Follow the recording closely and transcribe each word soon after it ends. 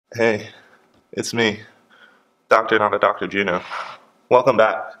Hey, it's me, Dr. Not a Dr. Juno. Welcome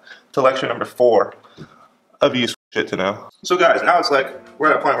back to lecture number 4 of Useful Shit to Know. So guys, now it's like,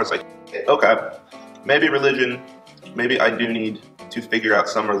 we're at a point where it's like, okay, maybe religion, maybe I do need to figure out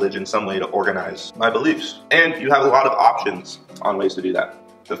some religion, some way to organize my beliefs. And you have a lot of options on ways to do that.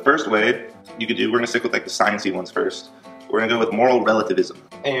 The first way you could do, we're gonna stick with like the sciencey ones first. We're gonna go with moral relativism.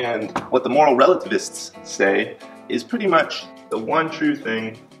 And what the moral relativists say is pretty much the one true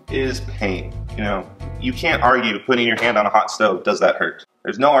thing is pain. You know, you can't argue putting your hand on a hot stove, does that hurt?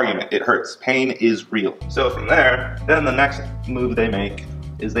 There's no argument, it hurts. Pain is real. So from there, then the next move they make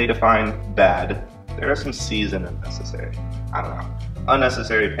is they define bad. There are some C's in unnecessary. I don't know.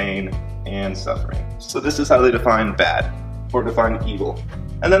 Unnecessary pain and suffering. So this is how they define bad, or define evil.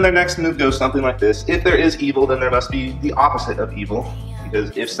 And then their next move goes something like this. If there is evil, then there must be the opposite of evil.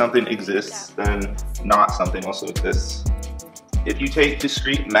 Because if something exists, then not something also exists. If you take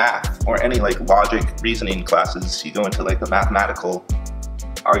discrete math or any like logic reasoning classes, you go into like the mathematical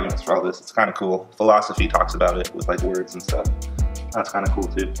arguments for all this. It's kind of cool. Philosophy talks about it with like words and stuff. That's kind of cool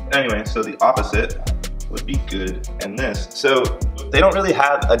too. Anyway, so the opposite would be good and this. So they don't really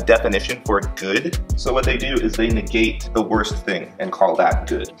have a definition for good. So what they do is they negate the worst thing and call that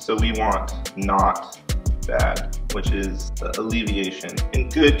good. So we want not bad, which is the alleviation.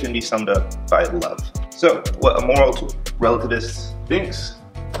 And good can be summed up by love. So what a moral relativist thinks,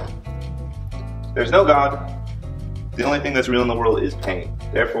 there's no God. The only thing that's real in the world is pain.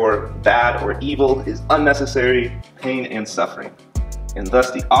 Therefore, bad or evil is unnecessary pain and suffering. And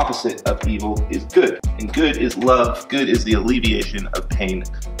thus the opposite of evil is good. And good is love. Good is the alleviation of pain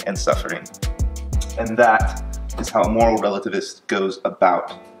and suffering. And that is how a moral relativist goes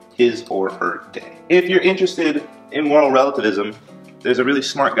about his or her day. If you're interested in moral relativism, there's a really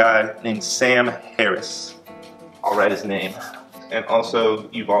smart guy named Sam Harris. I'll write his name. And also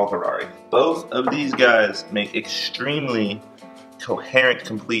Yuval Harari. Both of these guys make extremely coherent,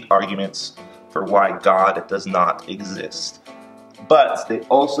 complete arguments for why God does not exist. But they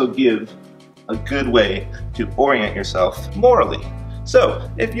also give a good way to orient yourself morally. So,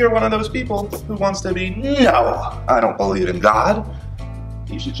 if you're one of those people who wants to be, no, I don't believe in God,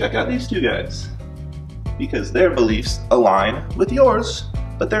 you should check out these two guys. Because their beliefs align with yours,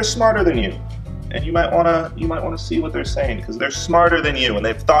 but they're smarter than you. And you might wanna see what they're saying, because they're smarter than you and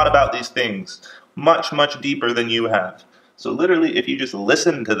they've thought about these things much, much deeper than you have. So literally, if you just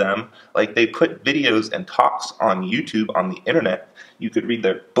listen to them, like they put videos and talks on YouTube, on the internet, you could read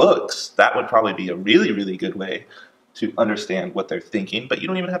their books. That would probably be a really, really good way to understand what they're thinking. But you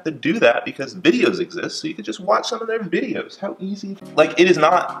don't even have to do that because videos exist, so you could just watch some of their videos. How easy. Like it does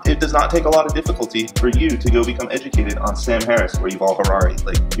not take a lot of difficulty for you to go become educated on Sam Harris or Yuval Harari.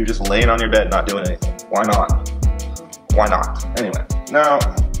 Like you're just laying on your bed not doing anything. Why not? Why not? Anyway, now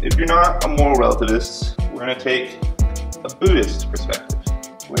if you're not a moral relativist, we're gonna take a Buddhist perspective.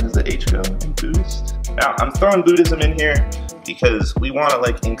 Where does the H go in Buddhist? Now, I'm throwing Buddhism in here because we want to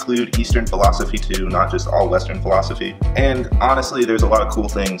like include Eastern philosophy too, not just all Western philosophy. And honestly, there's a lot of cool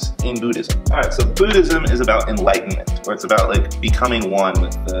things in Buddhism. All right, so Buddhism is about enlightenment, or it's about like becoming one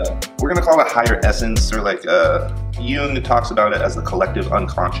with we're gonna call it higher essence, or like Jung talks about it as the collective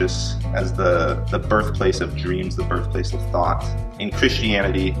unconscious, as the birthplace of dreams, the birthplace of thought. In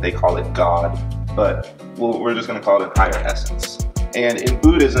Christianity, they call it God, but we're just gonna call it a higher essence. And in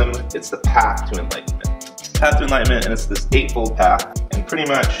Buddhism, it's the path to enlightenment. Path to enlightenment, and it's this eightfold path. And pretty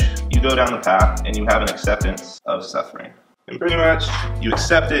much, you go down the path and you have an acceptance of suffering. And pretty much, you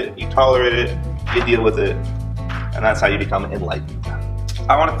accept it, you tolerate it, you deal with it, and that's how you become enlightened.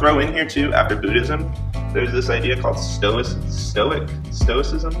 I want to throw in here too, after Buddhism, there's this idea called Stoicism.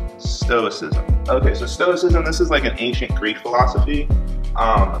 Okay, so Stoicism, this is like an ancient Greek philosophy.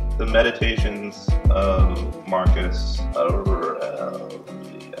 The Meditations of Marcus Aurelius.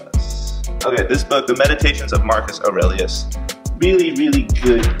 Okay, this book, The Meditations of Marcus Aurelius, really, really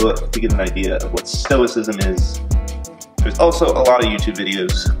good book to get an idea of what Stoicism is. There's also a lot of YouTube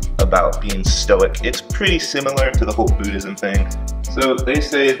videos about being Stoic. It's pretty similar to the whole Buddhism thing. So they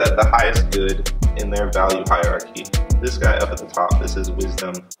say that the highest good in their value hierarchy, this guy up at the top, this is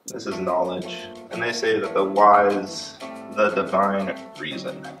wisdom, this is knowledge, and they say that the wise, the divine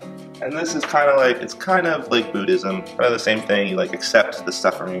reason. And this is kind of like Buddhism, kind of the same thing. You like accept the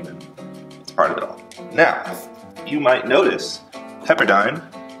suffering and it's part of it all. Now, you might notice Pepperdine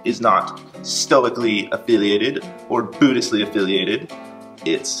is not Stoically affiliated or Buddhistly affiliated,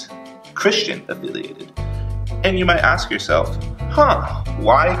 it's Christian affiliated. And you might ask yourself,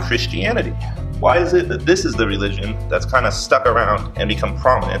 why Christianity? Why is it that this is the religion that's kind of stuck around and become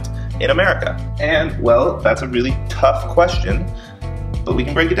prominent in America? And well, that's a really tough question but we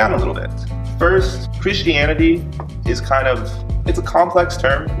can break it down a little bit. First, Christianity is it's a complex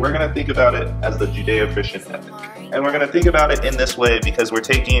term. We're going to think about it as the Judeo-Christian ethic. And we're going to think about it in this way because we're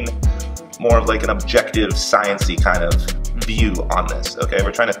taking more of like an objective, science-y kind of view on this, okay?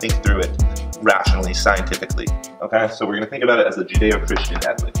 We're trying to think through it rationally, scientifically, okay? So we're going to think about it as the Judeo-Christian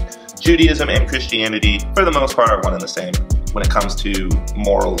ethic. Judaism and Christianity, for the most part, are one and the same when it comes to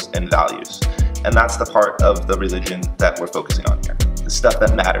morals and values. And that's the part of the religion that we're focusing on here. The stuff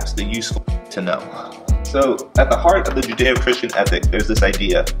that matters, the useful to know. So at the heart of the Judeo-Christian ethic, there's this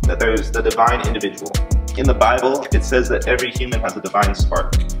idea that there's the divine individual. In the Bible, it says that every human has a divine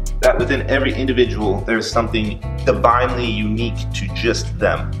spark. That within every individual, there's something divinely unique to just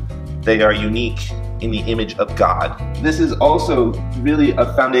them. They are unique in the image of God. This is also really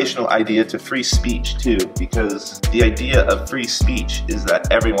a foundational idea to free speech too, because the idea of free speech is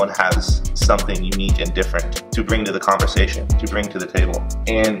that everyone has something unique and different to bring to the conversation, to bring to the table.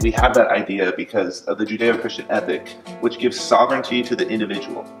 And we have that idea because of the Judeo-Christian ethic, which gives sovereignty to the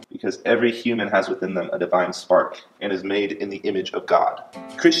individual, because every human has within them a divine spark and is made in the image of God.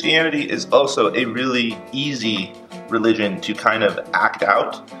 Christianity is also a really easy religion to kind of act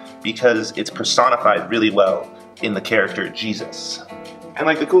out because it's personified really well in the character Jesus. And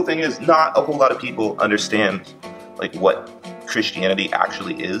like the cool thing is, not a whole lot of people understand like what Christianity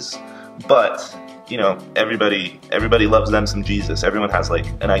actually is, but you know, everybody loves them some Jesus. Everyone has like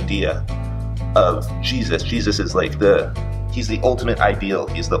an idea of Jesus. Jesus is like he's the ultimate ideal.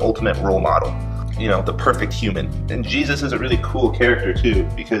 He's the ultimate role model. You know, the perfect human. And Jesus is a really cool character too,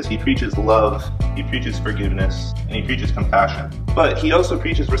 because he preaches love, he preaches forgiveness, and he preaches compassion. But he also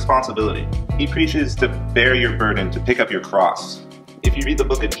preaches responsibility. He preaches to bear your burden, to pick up your cross. If you read the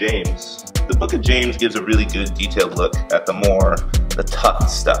book of James gives a really good detailed look at the tough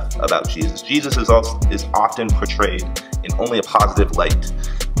stuff about Jesus. Jesus is often portrayed in only a positive light.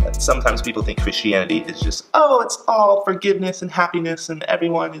 Sometimes people think Christianity is just, oh, it's all forgiveness and happiness and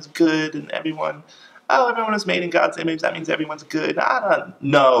everyone is good and everyone is made in God's image, that means everyone's good.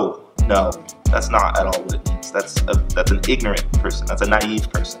 No, that's not at all what it means. That's an ignorant person, that's a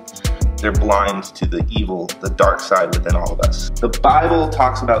naive person. They're blind to the evil, the dark side within all of us. The Bible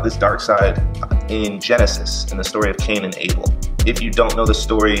talks about this dark side in Genesis, in the story of Cain and Abel. If you don't know the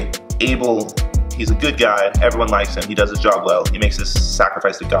story, Abel, he's a good guy, everyone likes him, he does his job well, he makes his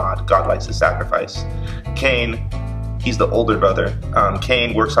sacrifice to God, God likes his sacrifice. Cain, he's the older brother.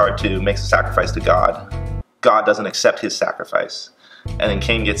 Cain works hard to make a sacrifice to God. God doesn't accept his sacrifice. And then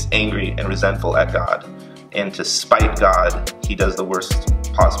Cain gets angry and resentful at God. And to spite God, he does the worst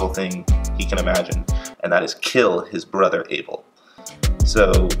possible thing he can imagine, and that is kill his brother Abel.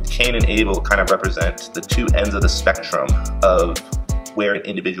 So Cain and Abel kind of represent the two ends of the spectrum of where an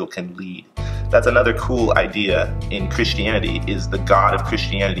individual can lead. That's another cool idea in Christianity, is the God of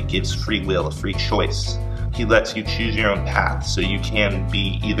Christianity gives free will, a free choice. He lets you choose your own path, so you can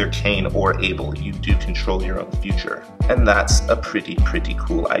be either Cain or Abel. You do control your own future. And that's a pretty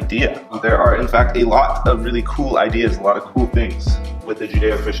cool idea. There are, in fact, a lot of really cool ideas, a lot of cool things with the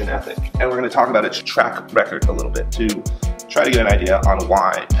Judeo-Christian ethic. And we're going to talk about its track record a little bit to try to get an idea on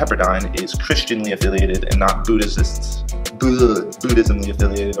why Pepperdine is Christianly affiliated and not Buddhismly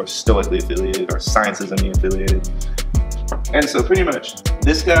affiliated or Stoically affiliated or Scientismly affiliated. And so pretty much,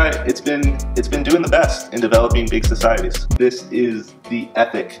 this guy, it's been doing the best in developing big societies. This is the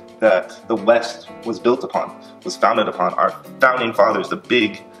ethic that the West was built upon, was founded upon. Our founding fathers, the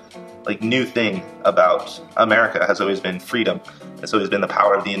big, like, new thing about America has always been freedom. It's always been the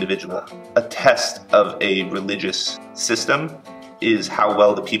power of the individual. A test of a religious system is how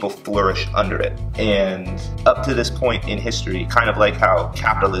well the people flourish under it. And up to this point in history, kind of like how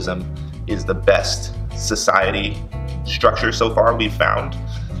capitalism is the best society structure so far we've found,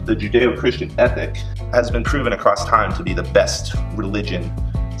 the Judeo-Christian ethic has been proven across time to be the best religion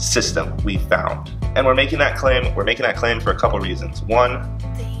system we've found. And we're making that claim for a couple reasons. One,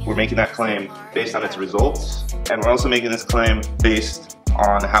 we're making that claim based on its results, and we're also making this claim based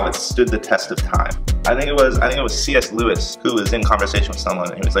on how it stood the test of time. I think it was C.S. Lewis who was in conversation with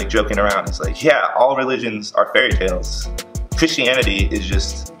someone, and he was like joking around. He's like, yeah, all religions are fairy tales. Christianity is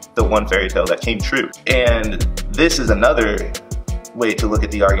just the one fairy tale that came true. And this is another way to look at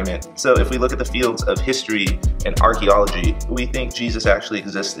the argument. So if we look at the fields of history and archaeology, we think Jesus actually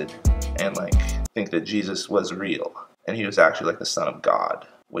existed, and like think that Jesus was real, and he was actually like the Son of God,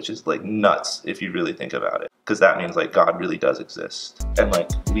 which is like nuts if you really think about it, because that means like God really does exist. And like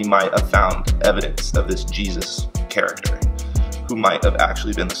we might have found evidence of this Jesus character who might have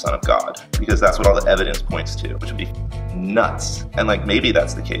actually been the Son of God, because that's what all the evidence points to, which would be nuts. And like maybe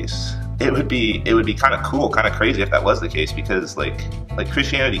that's the case. it would be kind of cool, kind of crazy if that was the case, because like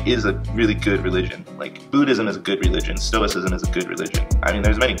Christianity is a really good religion. Like Buddhism is a good religion, Stoicism is a good religion. I mean,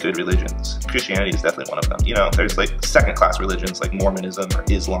 there's many good religions. Christianity is definitely one of them. You know, there's like second-class religions like Mormonism or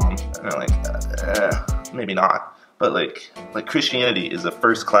Islam, and they're like, maybe not. But like Christianity is a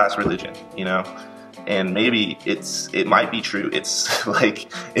first-class religion, you know? And maybe it might be true. It's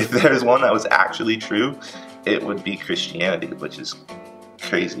like, if there's one that was actually true, it would be Christianity, which is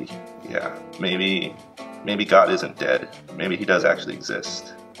crazy. Yeah, maybe God isn't dead. Maybe he does actually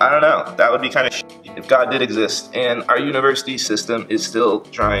exist. I don't know. That would be kind of shitty if God did exist and our university system is still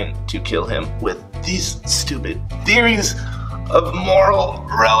trying to kill him with these stupid theories of moral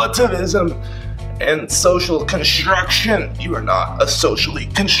relativism and social construction. You are not a socially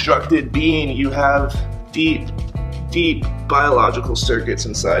constructed being. You have deep, deep biological circuits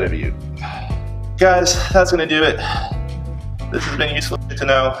inside of you. Guys, that's gonna do it. This has been useful to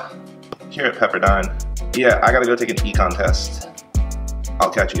know here at Pepperdine. Yeah, I gotta go take an econ test.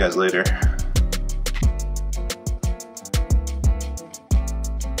 I'll catch you guys later.